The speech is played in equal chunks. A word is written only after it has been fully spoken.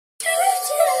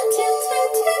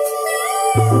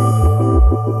Every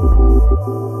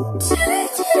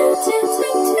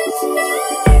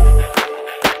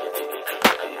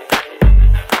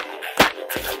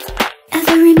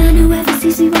man who ever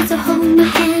sees me wants to hold my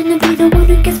hand and be the one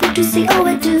who gets me to see all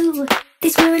I do. They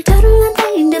swear a total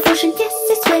undying devotion. Yes,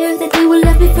 they swear that they will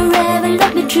love me forever,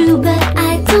 love me true. But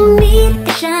I don't need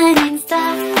a shining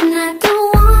star, and I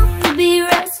don't want to be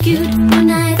rescued. No,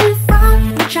 neither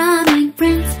from my charming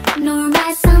prince, nor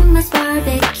my summer's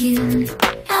barbecue.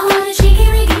 I want a cheeky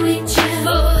ricky with you,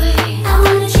 boy. I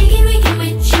want a cheeky ricky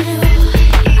with you.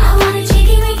 I want a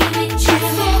cheeky ricky with you,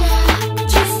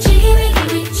 just cheeky ricky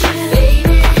with you,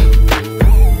 baby.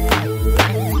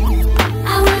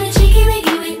 I want a cheeky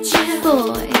ricky with you,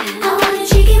 boy. I want a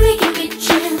cheeky ricky with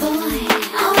you, boy.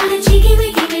 I want a cheeky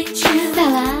ricky with you,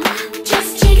 fella. Just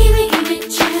cheeky ricky with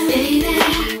you, baby.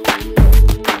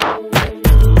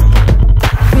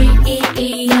 Free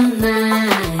your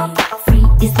mind. Free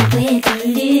is the way to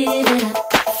live it up.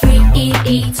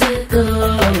 Free to go.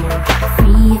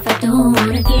 Free if I don't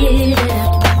wanna give it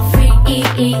up. Free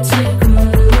to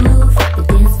groove. The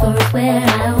dance floor is where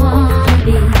I wanna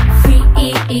be. Free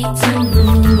to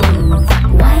move.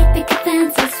 White picket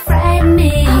fences frighten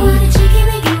me. I want a cheeky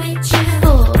ricky with you,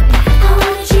 boy. I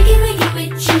want a cheeky ricky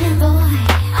with you, boy.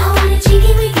 I want a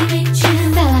cheeky ricky with you,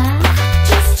 fella.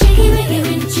 Just cheeky ricky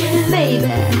with you,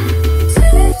 baby.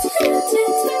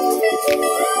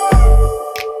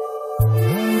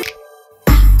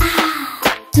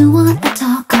 Don't want a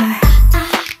talker.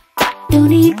 Don't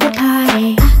need a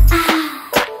party.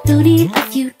 Don't need a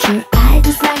future. I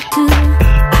just like to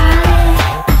party.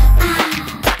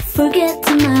 Forget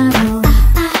tomorrow.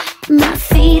 My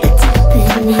feet are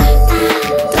tapping.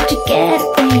 Don't you get it,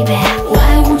 baby?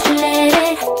 Why won't you let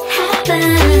it happen?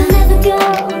 You'll never go,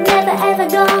 never ever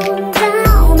go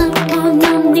down on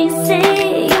your knees.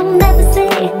 Say you'll never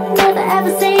say, never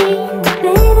ever say,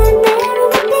 baby, never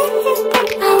be.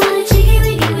 I want a cheeky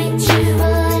ricky with you,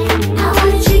 boy. I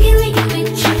want a cheeky ricky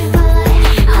with you, boy.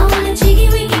 I want a cheeky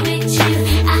ricky with you.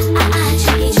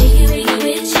 Cheeky ricky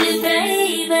with you, baby.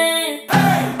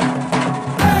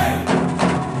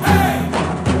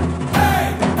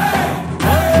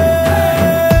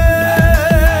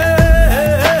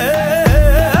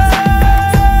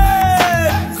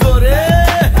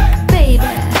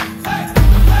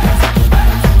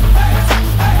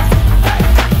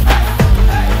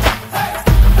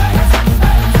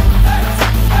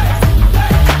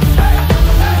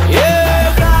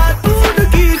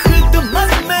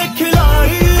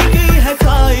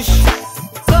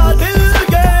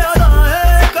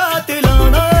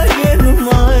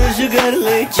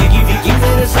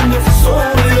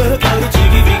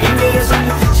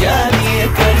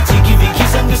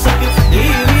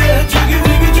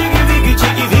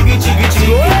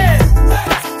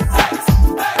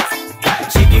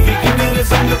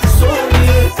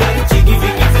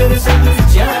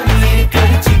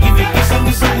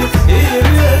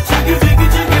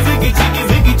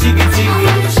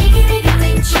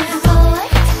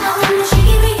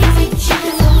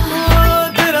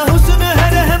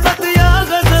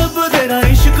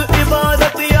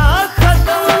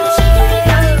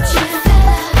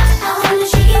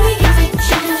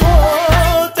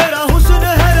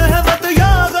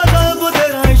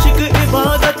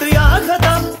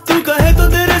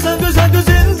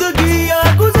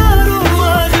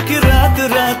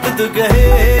 तू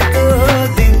कहे तो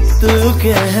दिन, तू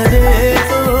कह दे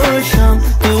तो शाम,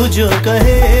 तू जो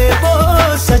कहे वो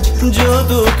सच, जो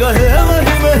तू कहे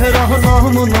वही मेरा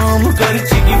नाम नाम कर।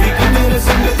 चिकी बिकी मेरे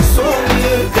संग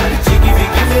सोनिए कर, चिकी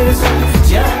बिकी मेरे संग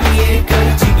जानिए कर,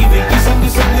 चिकी बिकी संग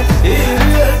संग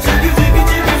चिकी बिकी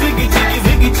चिकी बिकी चिकी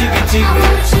बिकी चिकी चिकी।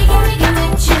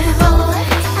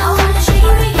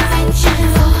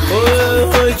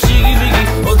 ओए चिकी बिकी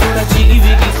ओ थोड़ा चिकी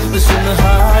बिकी सुन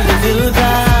हाल दिल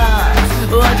का,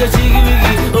 ओ आजा चिकी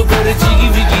बिकी ओ कर चिकी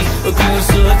बिकी ओ क्यों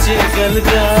सोचे कल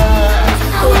का,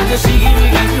 ओ आजा चिकी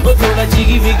बिकी ओ थोड़ा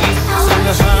चिकी बिकी सुन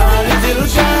हाल दिल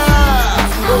का,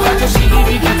 ओ आजा चिकी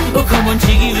बिकी ओ कम ऑन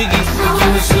चिकी बिकी ओ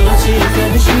क्यों सोचे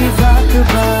कल की बात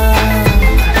बात।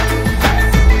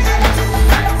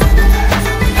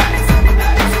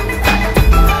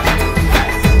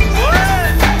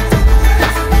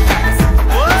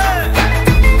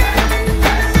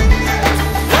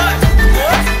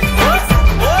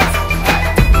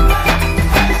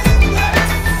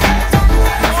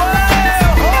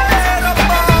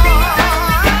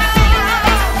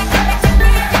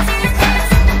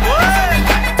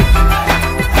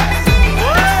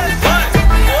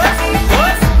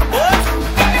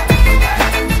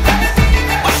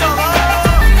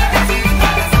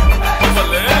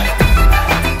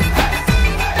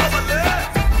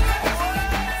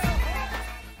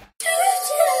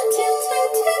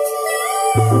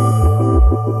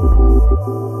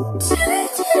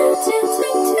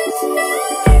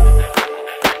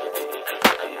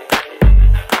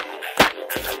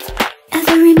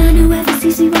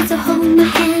 sees me wants to hold my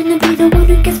hand and be the one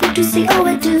who gets me to see, oh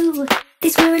I do.